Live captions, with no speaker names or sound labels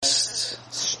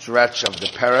stretch of the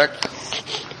parak.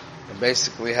 We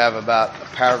basically have about a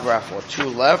paragraph or two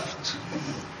left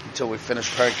until we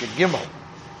finish Parak Gimel.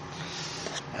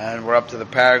 And we're up to the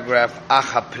paragraph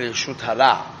Acha Prishut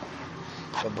Hara.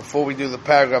 But before we do the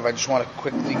paragraph, I just want to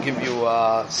quickly give you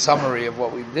a summary of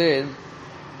what we did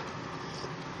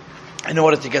in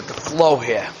order to get the flow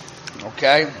here.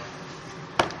 Okay?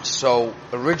 So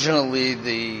originally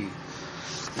the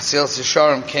Mesilas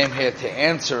Yesharim came here to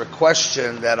answer a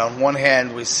question that on one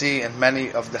hand we see in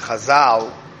many of the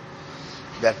Chazal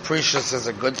that precious is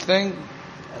a good thing,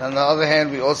 and on the other hand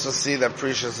we also see that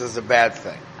precious is a bad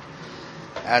thing.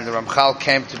 And the Ramchal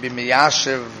came to be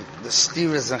miyashiv the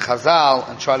stiras in Chazal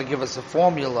and try to give us a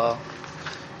formula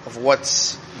of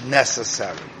what's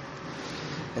necessary.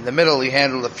 In the middle he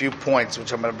handled a few points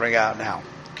which I'm going to bring out now.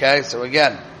 Okay, so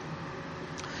again,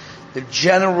 the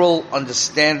general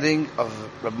understanding of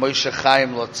Rav Moshe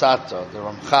Chaim Lotzato, the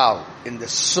Ramchal, in the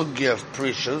sugya of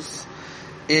precious,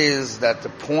 is that the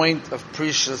point of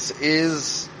precious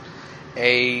is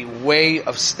a way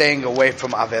of staying away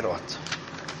from averot.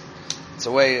 It's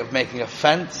a way of making a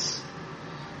fence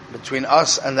between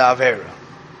us and the avera.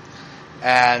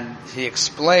 And he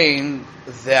explained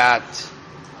that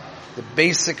the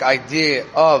basic idea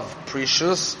of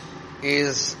precious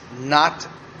is not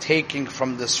taking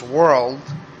from this world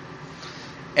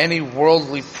any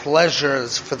worldly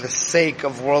pleasures for the sake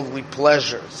of worldly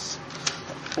pleasures.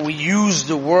 We use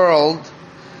the world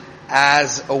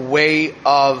as a way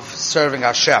of serving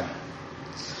Hashem.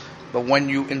 But when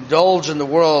you indulge in the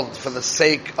world for the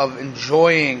sake of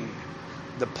enjoying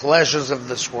the pleasures of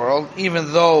this world,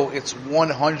 even though it's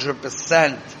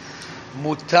 100%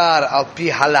 mutar al pi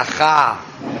halacha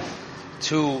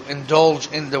to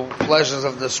indulge in the pleasures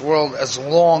of this world, as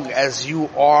long as you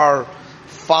are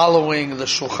following the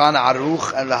Shulchan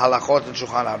Aruch and the halachot in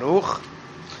Shulchan Aruch,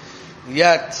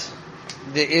 yet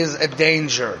there is a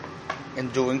danger in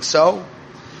doing so,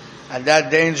 and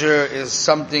that danger is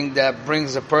something that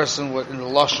brings a person in the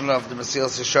lashon of the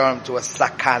Mesilas Yesharim to a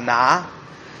sakana.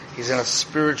 He's in a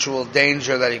spiritual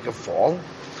danger that he could fall,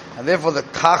 and therefore the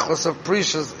tachlis of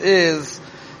precious is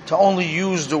to only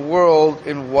use the world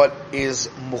in what is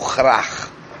mukhrach,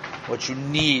 what you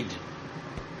need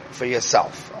for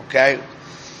yourself. Okay?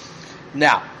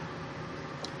 Now,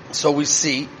 so we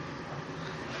see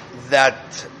that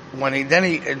when he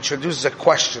introduces a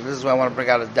question, this is why I want to bring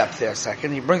out a depth here a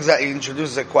second. He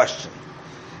introduces a question.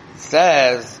 He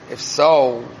says, if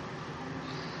so,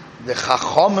 the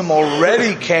Chachomim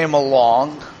already came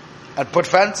along and put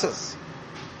fences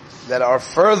that are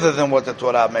further than what the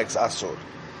Torah makes asur.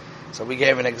 So we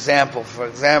gave an example. For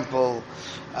example,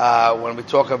 when we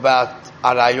talk about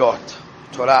arayot,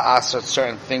 Torah asks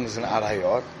certain things in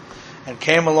arayot, and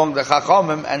came along the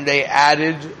Chachomim and they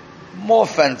added more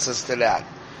fences to that.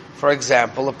 For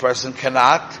example, a person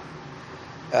cannot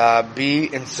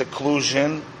be in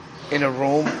seclusion in a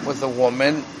room with a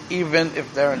woman, even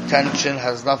if their intention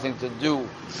has nothing to do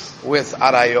with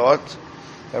arayot.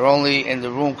 They're only in the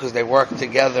room because they work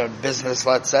together in business,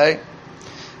 let's say.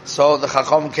 So the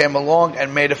Chacham came along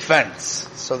and made a fence.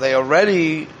 So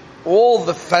all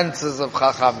the fences of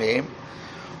Chachamim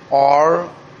are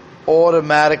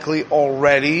automatically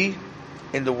already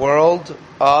in the world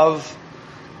of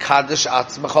Kaddish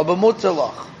Atzmecha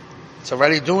B'Mutalach. It's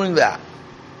already doing that.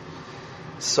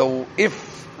 So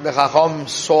if the Chacham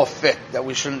saw fit that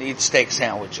we shouldn't eat steak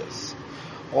sandwiches,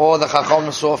 or the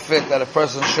Chacham saw fit that a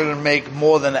person shouldn't make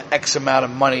more than an X amount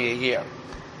of money a year,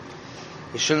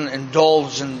 he shouldn't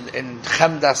indulge in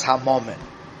Chemdas HaMomen,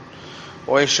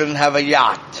 or he shouldn't have a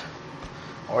yacht,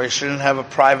 or he shouldn't have a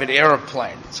private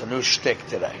airplane. It's a new shtick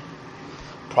today.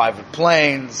 Private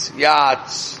planes,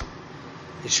 yachts.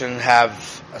 He shouldn't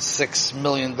have a $6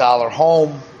 million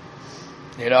home.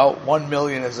 1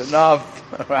 million is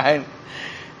enough, right?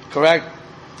 Correct?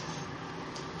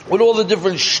 With all the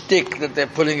different shtick that they're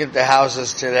putting into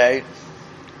houses today,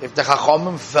 if the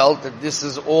Chachamim felt that this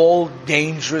is all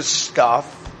dangerous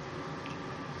stuff,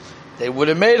 they would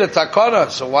have made a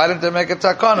takana. So why didn't they make a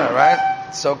takana,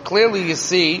 right? So clearly you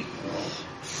see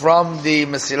from the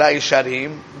Mesilas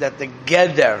Yesharim that the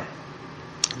geder,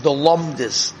 the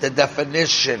lomdis, the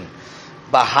definition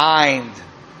behind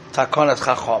takonas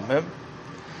Chachamim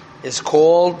is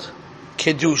called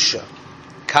kedusha,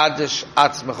 kaddish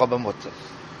atzmecha b'mutar,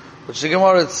 which the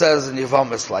Gemara says in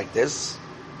Yevamis like this.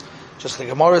 Just the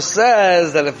Gemara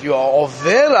says that if you are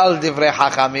over al divrei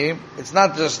Chachamim, it's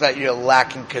not just that you're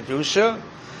lacking kedusha.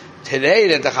 Today,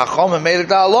 that the Chachamim made it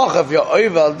the halacha. If you're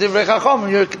over al divrei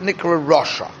Chachamim, you're nikra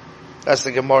rasha. That's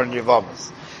the Gemara in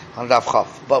Yevamis on Daf Chav.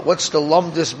 But what's the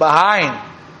lumdis behind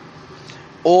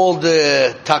all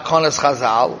the takonas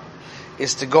Chazal?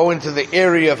 is to go into the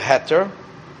area of heter,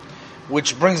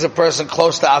 which brings a person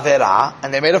close to Averah,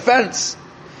 and they made a fence.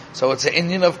 So it's an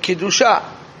Indian of Kiddusha.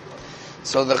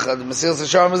 So the Mesilas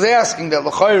Yesharim is asking that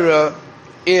l'chayra,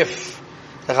 if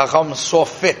the Chacham saw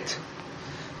fit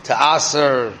to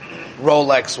aser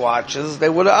Rolex watches, they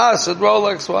would have asked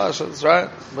Rolex watches, right?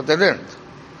 But they didn't.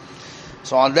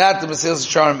 So on that, the Mesilas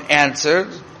Yesharim answered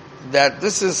that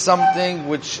this is something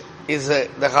which is the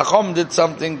Chacham did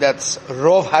something that's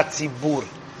Rov HaTzibur,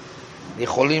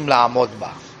 Yicholim La'amod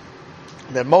Ba.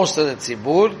 That most of the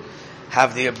Tzibur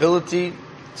have the ability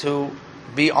to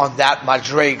be on that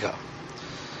Madrega.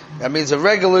 That means a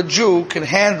regular Jew can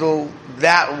handle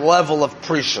that level of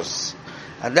precious.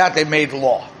 And that they made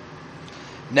law.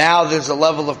 Now there's a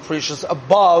level of precious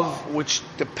above, which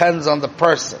depends on the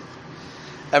person.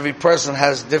 Every person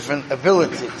has different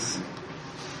abilities.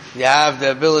 You have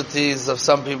the abilities of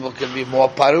some people can be more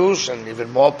parush and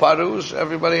even more parush.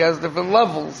 Everybody has different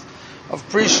levels of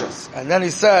precious. And then he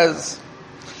says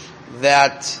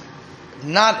that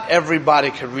not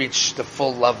everybody can reach the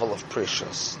full level of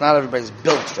precious. Not everybody's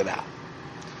built for that.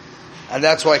 And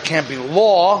that's why it can't be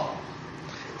law.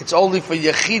 It's only for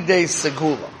Yechidei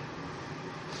Segula.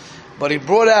 But he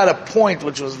brought out a point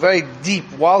which was very deep.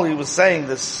 While he was saying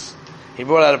this, he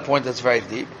brought out a point that's very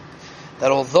deep.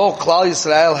 That although Klal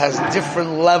Yisrael has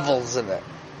different levels in it,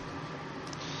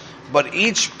 but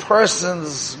each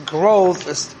person's growth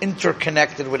is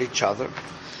interconnected with each other.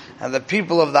 And the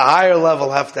people of the higher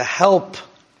level have to help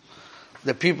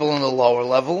the people in the lower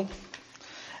level.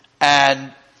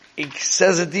 And it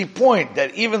says a deep point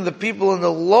that even the people in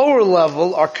the lower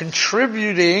level are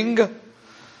contributing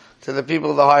to the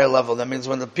people of the higher level. That means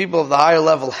when the people of the higher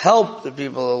level help the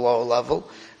people of the lower level,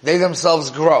 they themselves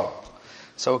grow.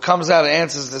 So it comes out and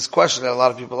answers this question that a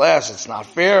lot of people ask. It's not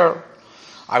fair.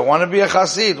 I want to be a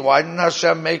chassid. Why didn't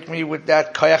Hashem make me with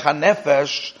that koyach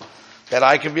hanefesh that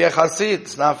I can be a chassid?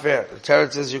 It's not fair. The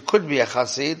Torah says you could be a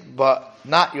chassid, but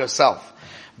not yourself.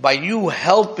 By you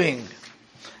helping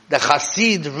the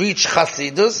chassid reach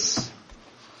chassidus,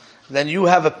 then you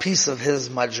have a piece of his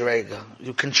madrega.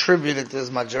 You contributed to his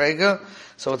madrega,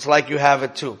 so it's like you have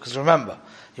it too. Because remember,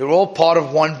 you're all part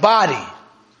of one body.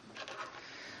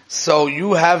 So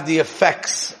you have the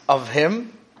effects of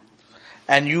him,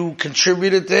 and you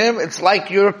contributed to him. It's like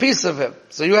you're a piece of him.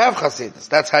 So you have chassidus.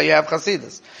 That's how you have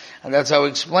chassidus. And that's how we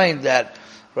explained that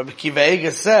Rabbi Akiva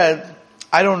Eiger said,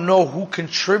 I don't know who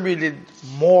contributed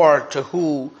more to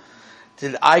who.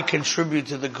 Did I contribute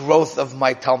to the growth of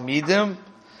my Talmidim?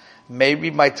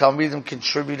 Maybe my Talmidim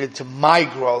contributed to my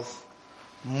growth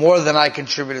more than I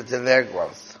contributed to their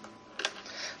growth.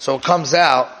 So it comes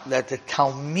out that the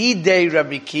Talmidei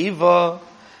Rabbi Akiva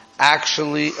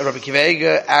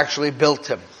Eiger actually built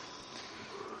him.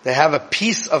 They have a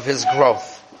piece of his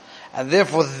growth. And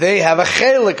therefore they have a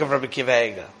chelik of Rabbi Akiva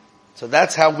Eiger. So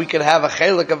that's how we can have a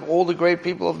chelik of all the great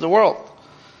people of the world.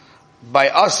 By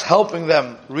us helping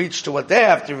them reach to what they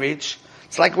have to reach,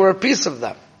 it's like we're a piece of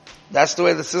them. That's the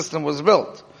way the system was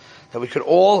built. That we could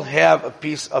all have a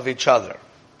piece of each other.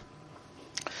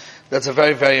 That's a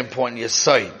very, very important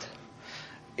yesod.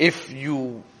 If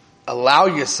you allow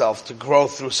yourself to grow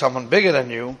through someone bigger than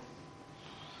you,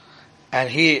 and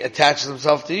he attaches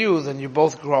himself to you, then you're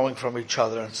both growing from each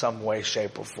other in some way,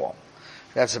 shape, or form.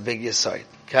 That's a big yesod.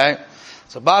 Okay?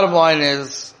 So bottom line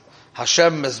is,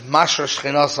 Hashem is Masher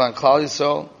Shchinas on Klal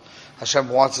Yisrael. Hashem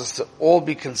wants us to all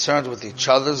be concerned with each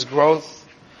other's growth.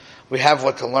 We have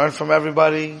what to learn from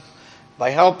everybody. By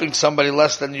helping somebody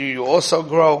less than you, you also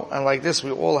grow. And like this,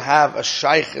 we all have a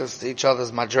shaykhis to each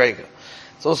other's madrega.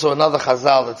 It's also another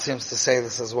Chazal that seems to say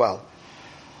this as well.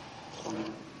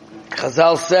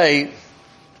 Chazal say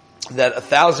that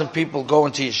 1,000 people go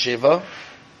into yeshiva,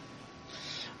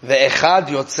 ve'echad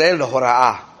yotzeh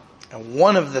lehora'ah, and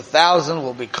one of the 1,000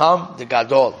 will become the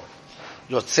gadol,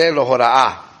 yotzeh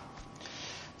lehora'ah.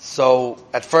 So,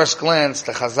 at first glance,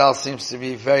 the Chazal seems to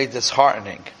be very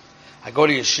disheartening. I go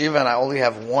to yeshiva and I only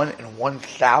have 1 in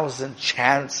 1,000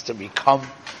 chance to become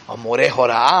a moreh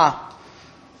hora'ah.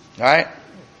 Right?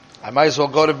 I might as well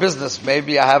go to business.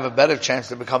 Maybe I have a better chance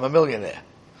to become a millionaire.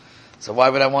 So why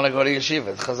would I want to go to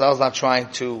yeshiva? Chazal's not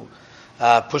trying to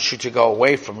push you to go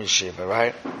away from yeshiva,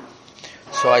 right?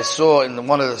 So I saw in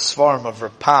one of the Sfarim of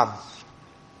Rapam,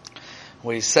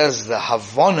 where he says the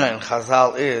Havana in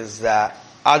Chazal is that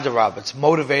Adarab, it's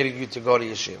motivating you to go to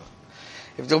yeshiva.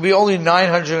 If there'll be only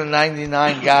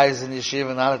 999 guys in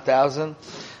yeshiva, not 1,000,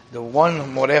 the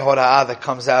one moreh hora'ah that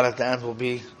comes out at the end will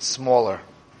be smaller.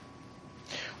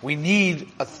 We need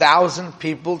 1,000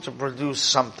 people to produce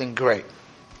something great.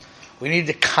 We need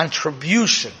the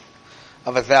contribution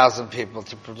of 1,000 people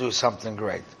to produce something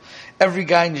great. Every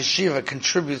guy in yeshiva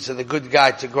contributes to the good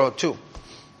guy to grow too.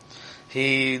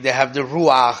 They have the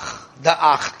ruach, the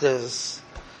achtas.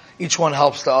 Each one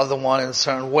helps the other one in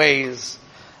certain ways.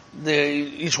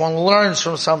 Each one learns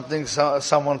from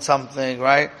someone something,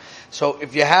 right? So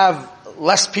if you have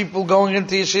less people going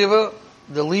into yeshiva,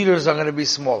 the leaders are going to be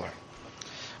smaller.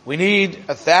 We need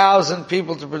 1,000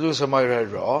 people to produce a Moreh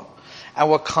Ra. And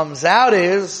what comes out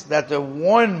is that the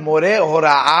one Moreh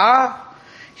Hora'ah,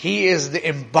 he is the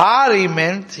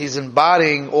embodiment, he's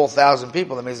embodying all 1,000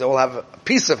 people. That means they all have a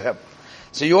piece of him.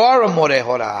 So you are a Moreh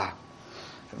Hora'ah.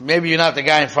 Maybe you're not the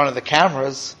guy in front of the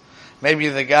cameras. Maybe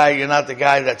you're not the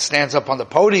guy that stands up on the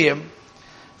podium.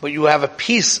 But you have a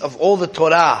piece of all the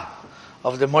Torah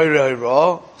of the Moreh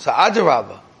Ra. So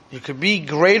Adarabah, you could be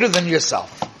greater than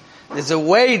yourself. There's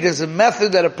a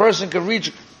method that a person can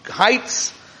reach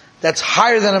heights that's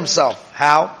higher than himself.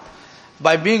 How?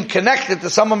 By being connected to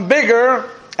someone bigger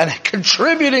and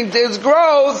contributing to his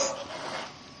growth.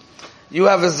 You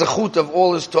have a zechut of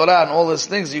all his Torah and all his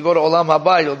things. You go to Olam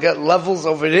Haba, you'll get levels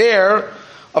over there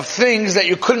of things that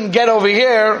you couldn't get over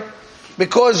here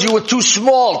because you were too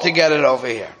small to get it over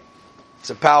here. It's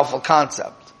a powerful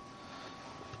concept.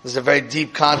 It's a very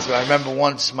deep concept. I remember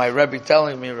once my Rebbe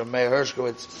telling me, Rameh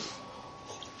Hershkowitz,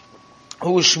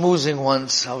 who was schmoozing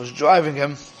once. I was driving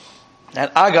him,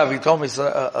 and Agav, he told me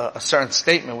a certain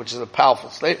statement, which is a powerful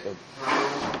statement.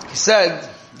 He said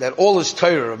that all his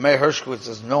Torah, Rameh Hershkowitz,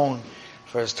 is known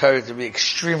for his Torah to be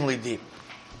extremely deep.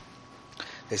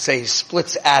 They say he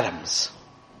splits atoms.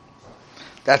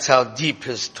 That's how deep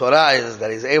his Torah is,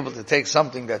 that he's able to take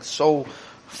something that's so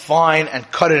fine and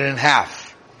cut it in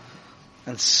half.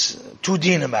 And two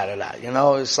dinim out of that,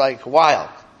 it's like wild.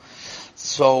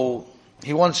 So,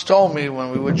 he once told me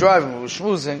when we were driving, we were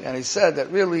schmoozing, and he said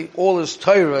that really all his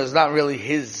Torah is not really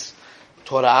his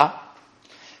Torah.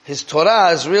 His Torah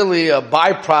is really a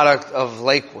byproduct of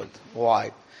Lakewood.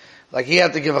 Why? Like he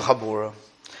had to give a chabura,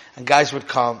 and guys would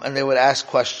come, and they would ask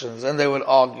questions, and they would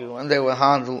argue, and they would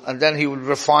handle, and then he would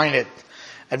refine it,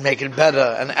 and make it better,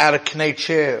 and add a knei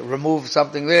chair, remove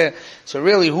something there. So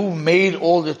really, who made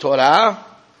all the Torah?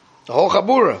 The whole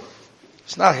chabura.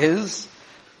 It's not his.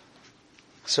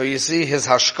 So you see his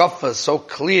hashkafa is so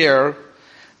clear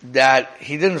that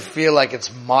he didn't feel like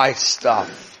it's my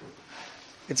stuff.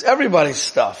 It's everybody's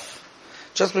stuff.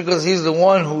 Just because he's the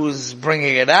one who's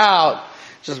bringing it out,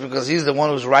 just because he's the one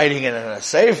who's writing it in a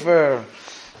sefer,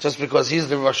 just because he's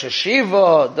the Rosh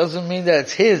Hashiva, doesn't mean that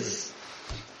it's his.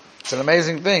 It's an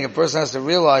amazing thing. A person has to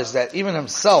realize that even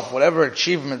himself, whatever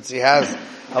achievements he has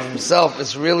of himself,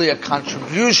 is really a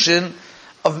contribution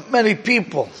of many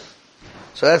people.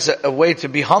 So that's a way to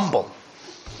be humble.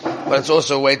 But it's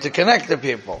also a way to connect to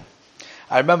people.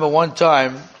 I remember one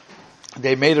time,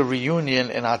 they made a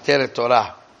reunion in Ateret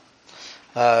Torah.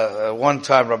 One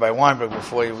time, Rabbi Weinberg,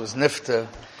 before he was nifta,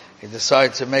 he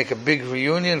decided to make a big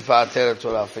reunion for Ateret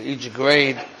Torah, for each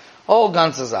grade, all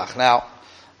ganze Zach. Now,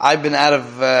 I've been out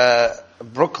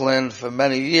of Brooklyn for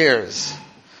many years,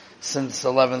 since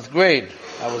 11th grade.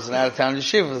 I was an out-of-town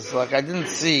yeshiva, so I didn't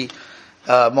see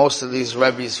most of these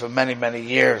Rebbes for many, many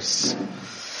years.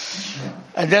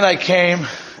 And then I came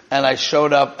and I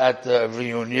showed up at the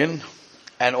reunion,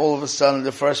 and all of a sudden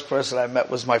the first person I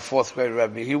met was my 4th grade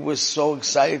Rebbe. He was so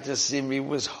excited to see me. He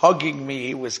was hugging me.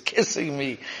 He was kissing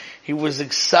me. He was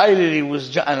excited. He was,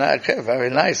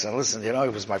 very nice. And listen, he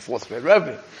was my 4th grade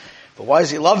Rebbe. But why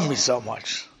does he love me so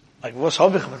much? Like, what's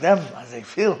hobich with them? How do they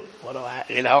feel? What do I,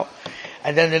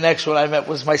 And then the next one I met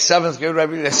was my 7th grade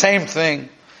Rebbe. The same thing.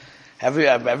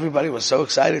 Everybody was so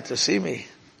excited to see me,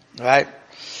 right?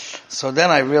 So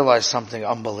then I realized something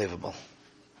unbelievable.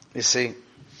 You see,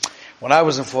 when I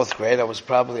was in 4th grade, I was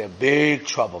probably a big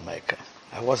troublemaker.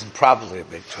 I wasn't probably a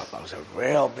big trouble. I was a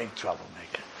real big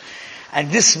troublemaker. And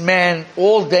this man,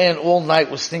 all day and all night,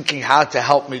 was thinking how to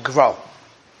help me grow.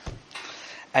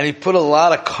 And he put a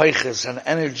lot of koiches and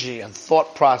energy and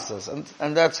thought process,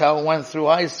 and that's how it went through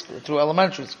high school, through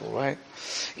elementary school, right?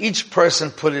 Each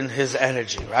person put in his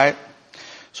energy, right?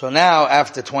 So now,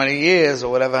 after 20 years, or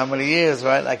whatever, how many years,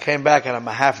 right, I came back and I'm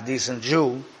a half-decent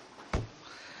Jew,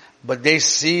 but they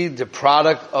see the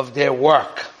product of their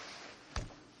work,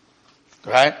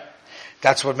 right?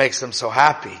 That's what makes them so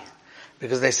happy,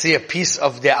 because they see a piece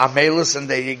of their amelus and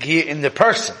their yigiyah in the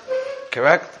person,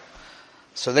 correct?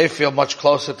 So they feel much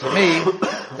closer to me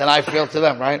than I feel to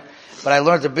them, right? But I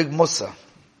learned a big mussar.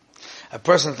 A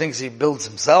person thinks he builds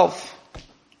himself.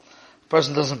 A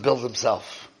person doesn't build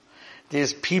himself.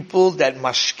 There's people that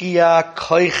mashkia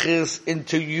koiches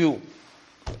into you.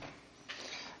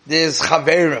 There's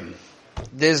chaverim.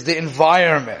 There's the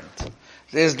environment.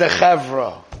 There's the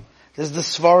chevra. There's the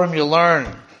svarim you learn.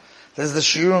 There's the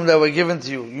shiurim that were given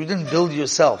to you. You didn't build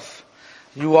yourself.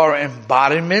 You are an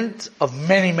embodiment of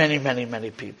many, many, many,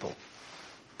 many people.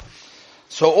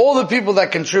 So all the people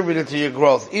that contributed to your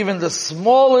growth, even the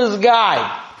smallest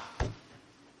guy,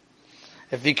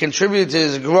 if he contributed to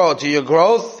his growth, to your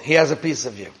growth, he has a piece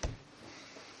of you.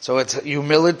 So it's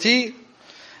humility,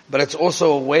 but it's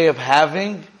also a way of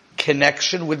having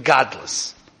connection with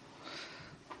godless.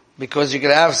 Because you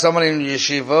could have somebody in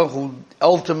yeshiva who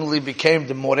ultimately became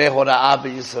the Moreh Hora'ah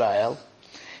Yisrael.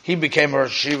 He became a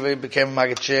Rosh Yeshiva, he became a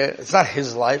Maggid Shir. It's not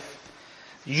his life.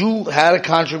 You had a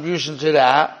contribution to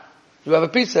that. You have a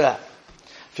piece of that.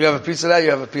 If you have a piece of that, you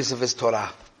have a piece of his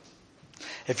Torah.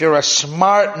 If you're a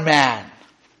smart man,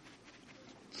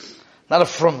 not a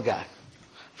frum guy,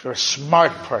 if you're a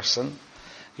smart person,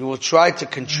 you will try to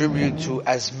contribute to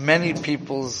as many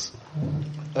people's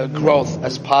growth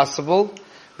as possible,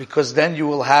 because then you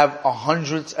will have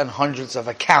hundreds and hundreds of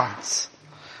accounts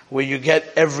where you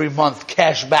get every month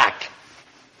cash back.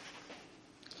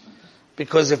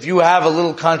 Because if you have a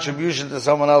little contribution to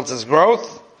someone else's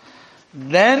growth,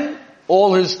 then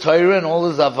all his Torah and all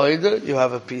his Avodah, you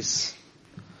have a piece.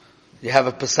 You have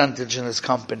a percentage in his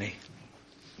company.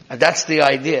 And that's the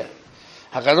idea.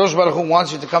 HaKadosh Baruch Hu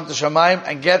wants you to come to Shamayim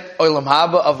and get Olam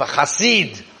Haba of a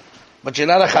Chasid. But you're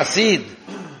not a Chasid.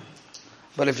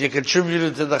 But if you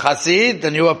contributed to the Chasid,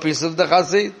 then you're a piece of the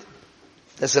Chasid.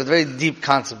 That's a very deep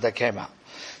concept that came out.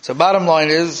 So bottom line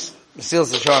is,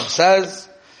 Mesilas Yesharim says,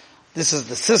 this is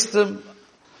the system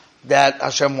that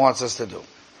Hashem wants us to do.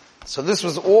 So this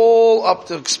was all up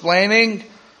to explaining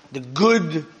the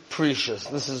good precious.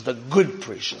 This is the good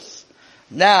precious.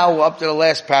 Now we're up to the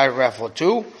last paragraph or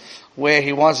two, where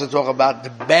he wants to talk about the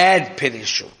bad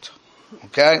pirishut.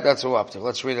 Okay? That's what we're up to.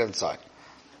 Let's read it inside.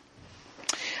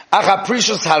 Acha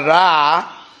precious hara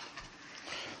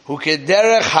hu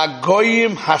kederech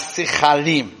hagoyim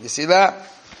hasichalim. You see that?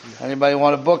 Anybody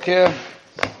want a book here?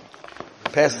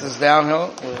 Pass this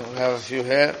downhill. We'll have a few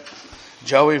here.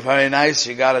 Joey, very nice.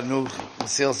 You got a new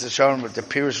Mesilas Yesharim with the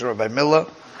Pirush Rabbi Miller.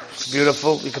 It's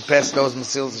beautiful. You can pass those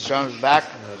Mesilas Yesharim back.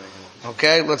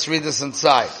 Okay, let's read this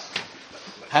inside.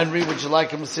 Henry, would you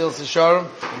like a Mesilas Yesharim?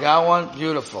 You got one?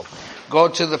 Beautiful. Go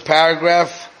to the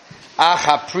paragraph.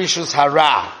 Acha precious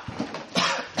hara.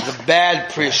 The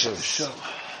bad precious.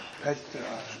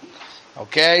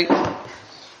 Okay? Hu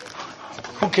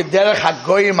kederech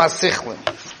hagoyim hasichlim.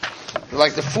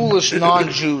 Like the foolish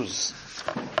non-Jews.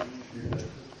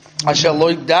 Asher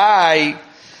lo dai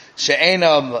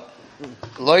she'enam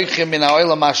loichim min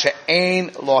ha'olam she'ein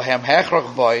lohem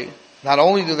hechrach boy. Not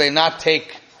only do they not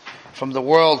take from the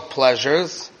world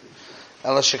pleasures,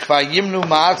 ela shekvar yimnu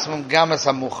ma'atzmum gamas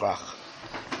hamuchrach.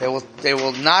 They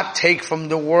will not take from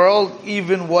the world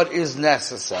even what is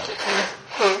necessary.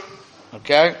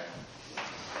 Okay?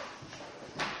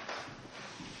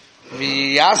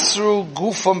 V'yasru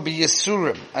gufam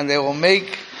b'yisurim. And they will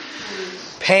make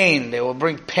pain. They will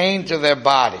bring pain to their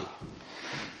body.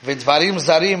 V'dvarim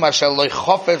zarim asher lo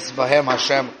chofetz bahem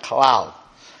Hashem klal.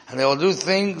 And they will do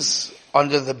things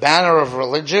under the banner of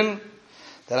religion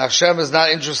that Hashem is not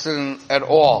interested in at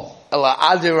all. Ela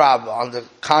adirab, on the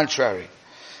contrary.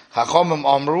 Chachomim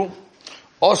Amru,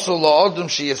 also la'odum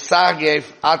sheyisagev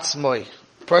atzmoi.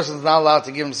 The person is not allowed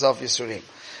to give himself yisurim.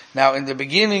 Now, in the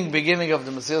beginning of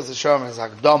the Mesilas Yesharim, his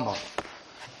Hakdama,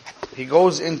 he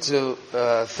goes into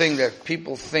a thing that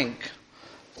people think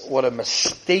what a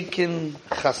mistaken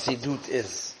Chassidut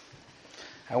is.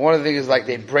 And one of the things is like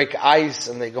they break ice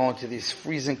and they go into these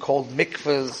freezing cold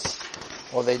mikvahs,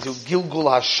 or they do Gilgul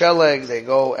HaSheleg, they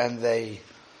go and they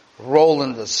roll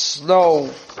in the snow.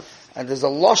 And there's a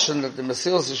lashon that the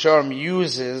Mesilas Yesharim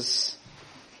uses,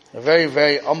 a very,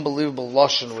 very unbelievable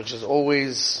lashon, which is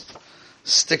always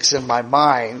sticks in my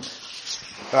mind,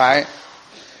 right?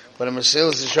 But the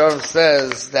Mesilas Yesharim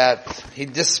says that he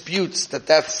disputes that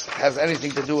has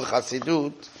anything to do with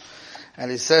Chassidut, and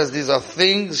he says these are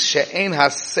things she'ein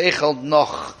haseichel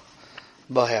noch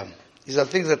bahem. These are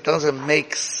things that doesn't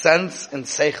make sense in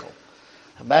seichel.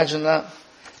 Imagine that.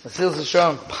 Mesilas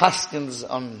Yesharim paskins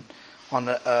on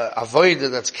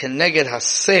avodah that's keneged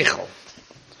haseichel.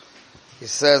 He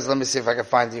says, let me see if I can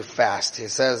find you fast. He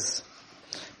says,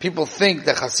 people think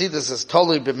that Hasidus is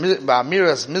totally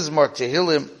ba'amiras mizmor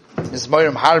tehillim,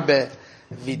 mizmorim harbe,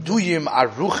 viduyim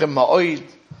aruchem ma'oid,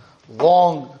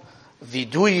 long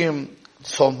viduyim,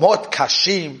 tzomot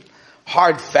kashim,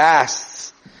 hard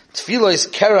fasts, tfilos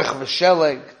kerach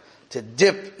v'sheleg, to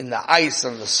dip in the ice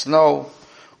and the snow,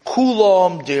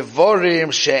 kulom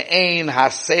devorim she'ein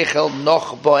haseichel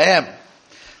noch bohem.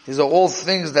 These are all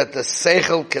things that the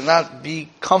seichel cannot be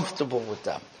comfortable with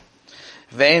them.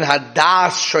 Vein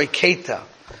hadas shoyketa.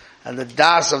 And the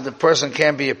das of the person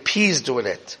can't be appeased with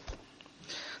it.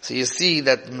 So you see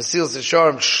that the Mesilas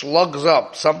Yesharim slugs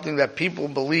up something that people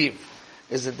believe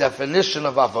is the definition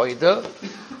of avodah,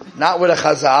 not with a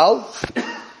chazal,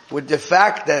 with the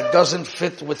fact that it doesn't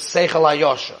fit with seichel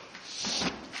hayosha.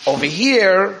 Over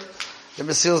here, the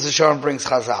Mesilas Yesharim brings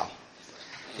chazal.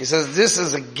 He says this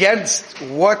is against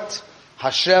what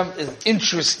Hashem is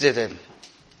interested in.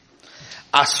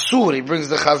 Asur, he brings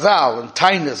the chazal in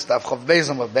Tainus, Daf Chav Beis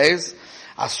Amud Beis.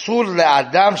 Asur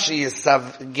le'adam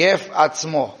sheyisavgef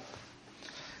atzmo.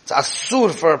 It's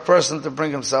asur for a person to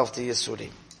bring himself to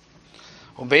Yisurim.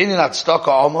 Ubeinin at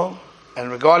omo,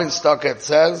 and regarding tzedakah it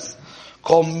says,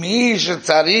 Kol mi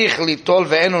shetzarich litol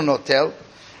ve'enu notel.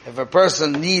 If a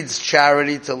person needs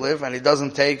charity to live and he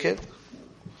doesn't take it,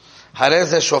 hareh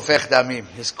zeh shofech damim.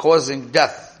 He's causing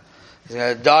death. He's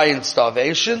going to die in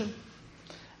starvation,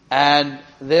 and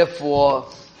therefore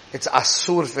it's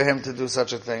asur for him to do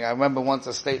such a thing. I remember once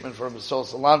a statement from Sol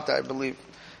Salanta, I believe,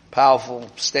 powerful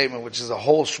statement, which is a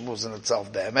whole shmuz in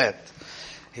itself, be'emet.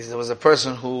 There was a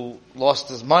person who lost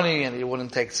his money and he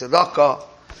wouldn't take tzedakah,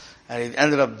 and he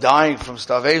ended up dying from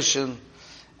starvation.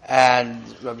 And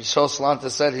Rabbi Sol Salanta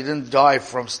said he didn't die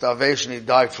from starvation, he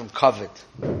died from kavod.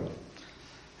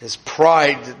 His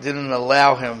pride didn't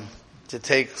allow him to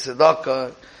take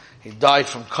tzedakah. He died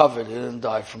from kavod, he didn't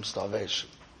die from starvation.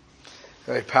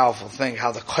 Very powerful thing,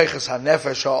 how the koiches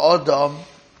hanefesh ha'adam,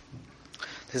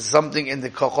 there's something in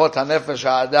the kochot hanefesh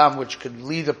ha'adam which could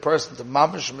lead a person to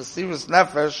mamash mesirus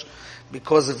nefesh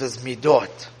because of his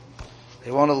midot. He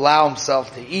won't allow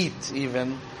himself to eat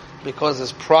even because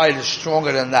his pride is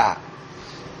stronger than that.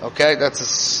 Okay, that's a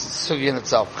sugi in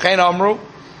itself. Chen Amru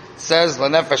says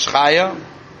lanefesh chaya,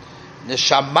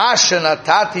 neshama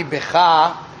shenatati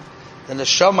becha, the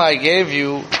neshama I gave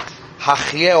you,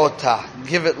 hachye ota,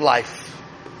 give it life.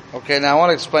 Okay, now I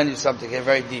want to explain to you something here,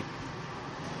 very deep.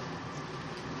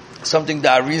 Something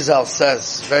that Arizal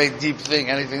says, very deep thing.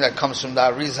 Anything that comes from the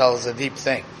Arizal is a deep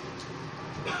thing.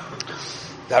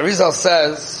 The Arizal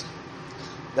says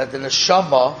that the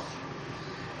neshama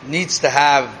needs to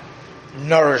have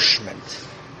nourishment.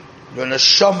 Your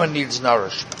neshama needs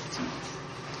nourishment.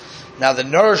 Now the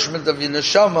nourishment of your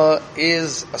neshama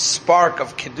is a spark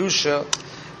of kedusha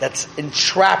that's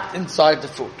entrapped inside the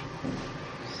food.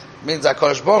 It means that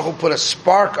HaKadosh Baruch Hu put a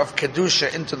spark of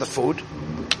kedusha into the food,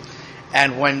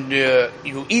 and when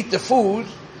you eat the food,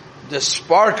 the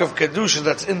spark of kedusha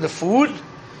that's in the food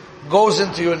goes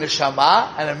into your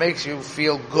neshama, and it makes you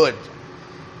feel good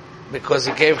because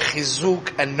it gave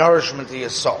chizuk and nourishment to your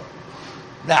soul.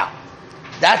 Now,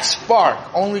 that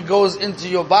spark only goes into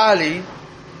your body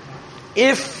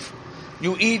if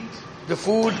you eat the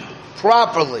food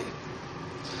properly.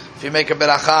 If you make a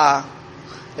beracha,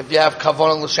 if you have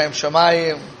kavon l'shem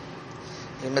shamayim,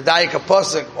 in medayik a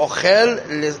posuk, ochel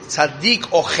tzadik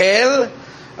ochel,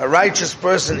 a righteous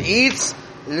person eats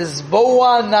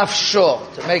lizboa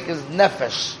nafsho, to make his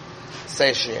nefesh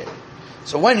satiated.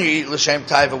 So when you eat l'shem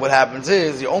taiva, what happens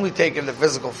is you only take in the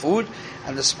physical food,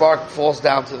 and the spark falls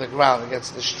down to the ground, it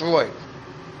gets destroyed.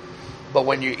 But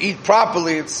when you eat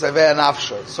properly, it's seveh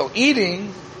nafsho. So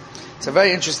eating, it's a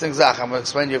very interesting zach. I'm going to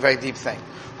explain to you a very deep thing.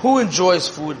 Who enjoys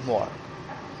food more?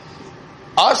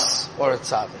 Us or a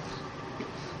tzaddik?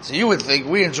 So you would think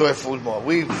we enjoy food more.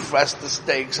 We press the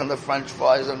steaks and the French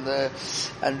fries and the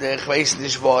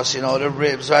chveisnishvos, the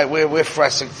ribs, right? We're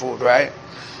fressing food, right?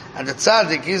 And the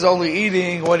tzaddik, he's only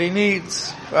eating what he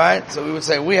needs, right? So we would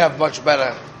say we have much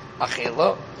better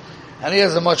achila, and he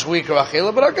has a much weaker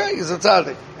achila, but okay, he's a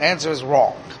tzaddik. The answer is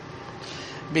wrong.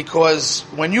 Because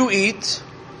when we eat,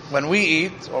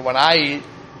 or when I eat,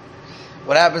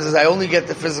 what happens is I only get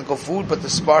the physical food, but the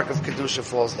spark of kedusha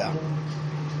falls down.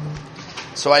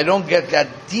 So I don't get that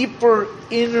deeper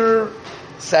inner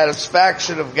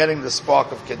satisfaction of getting the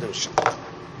spark of kedusha.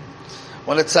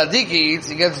 When a tzaddik eats,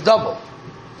 he gets double.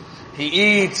 He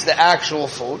eats the actual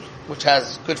food, which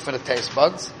has good for the taste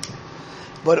buds,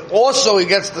 but also he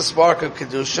gets the spark of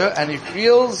kedusha, and he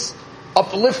feels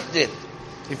uplifted.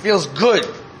 He feels good.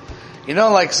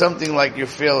 Like something like you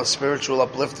feel spiritual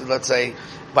uplifted, let's say,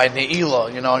 by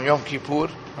Ne'ilah, on Yom Kippur,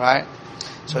 right?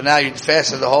 So now you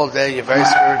fasted the whole day, you're very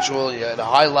spiritual, you're at a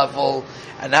high level,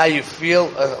 and now you feel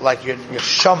like your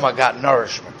shama got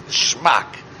nourishment,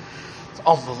 shmak. It's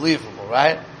unbelievable,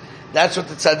 right? That's what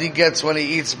the tzaddik gets when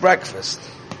he eats breakfast.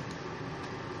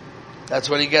 That's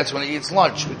what he gets when he eats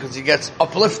lunch, because he gets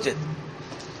uplifted.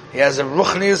 He has a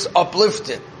ruchnius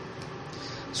uplifted.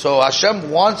 So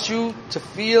Hashem wants you to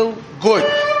feel good.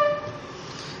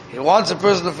 He wants a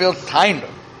person to feel tainer.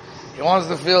 He wants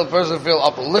a person to feel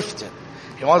uplifted.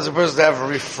 He wants a person to have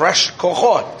refreshed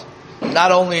kochot,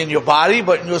 not only in your body,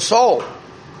 but in your soul.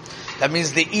 That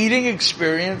means the eating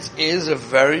experience is a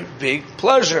very big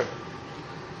pleasure.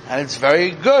 And it's very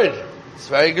good. It's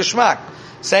very geschmack.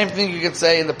 Same thing you could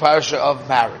say in the parasha of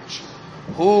marriage.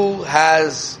 Who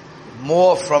has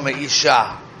more from a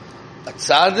isha? A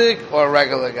tzaddik or a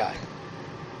regular guy?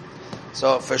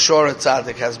 So for sure a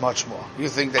tzaddik has much more. You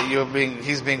think that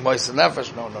he's being moist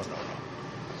nefesh? No.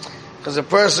 Because a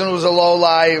person who's a low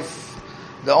life,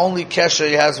 the only kesher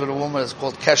he has with a woman is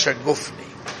called kesher gufni.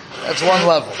 That's one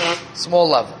level, small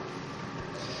level.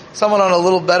 Someone on a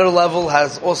little better level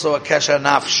has also a kesher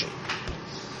nafshi.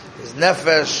 His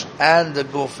nefesh and the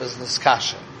guf is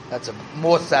niskasha. That's a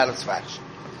more satisfaction.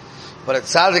 But a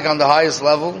tzaddik on the highest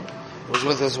level, who's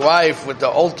with his wife with the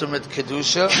ultimate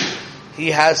kedusha, he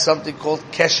has something called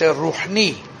kesher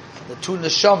ruhni. The two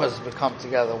neshamas become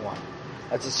together one.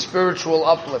 That's a spiritual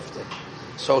uplifting.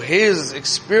 So his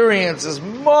experience is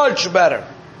much better.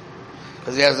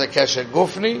 Because he has a kesher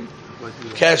gufni,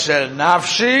 kesher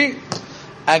nafshi,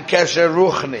 and kesher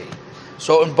ruchni.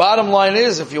 So in bottom line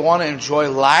is, if you want to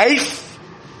enjoy life,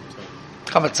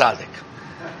 become a tzaddik.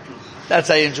 That's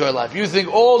how you enjoy life. You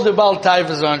think all the Baal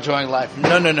Taivas are enjoying life.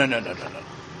 No.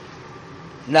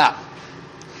 Now,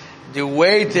 the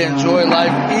way to enjoy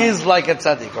life is like a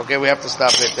tzaddik. Okay, we have to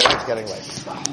stop it. It's getting late.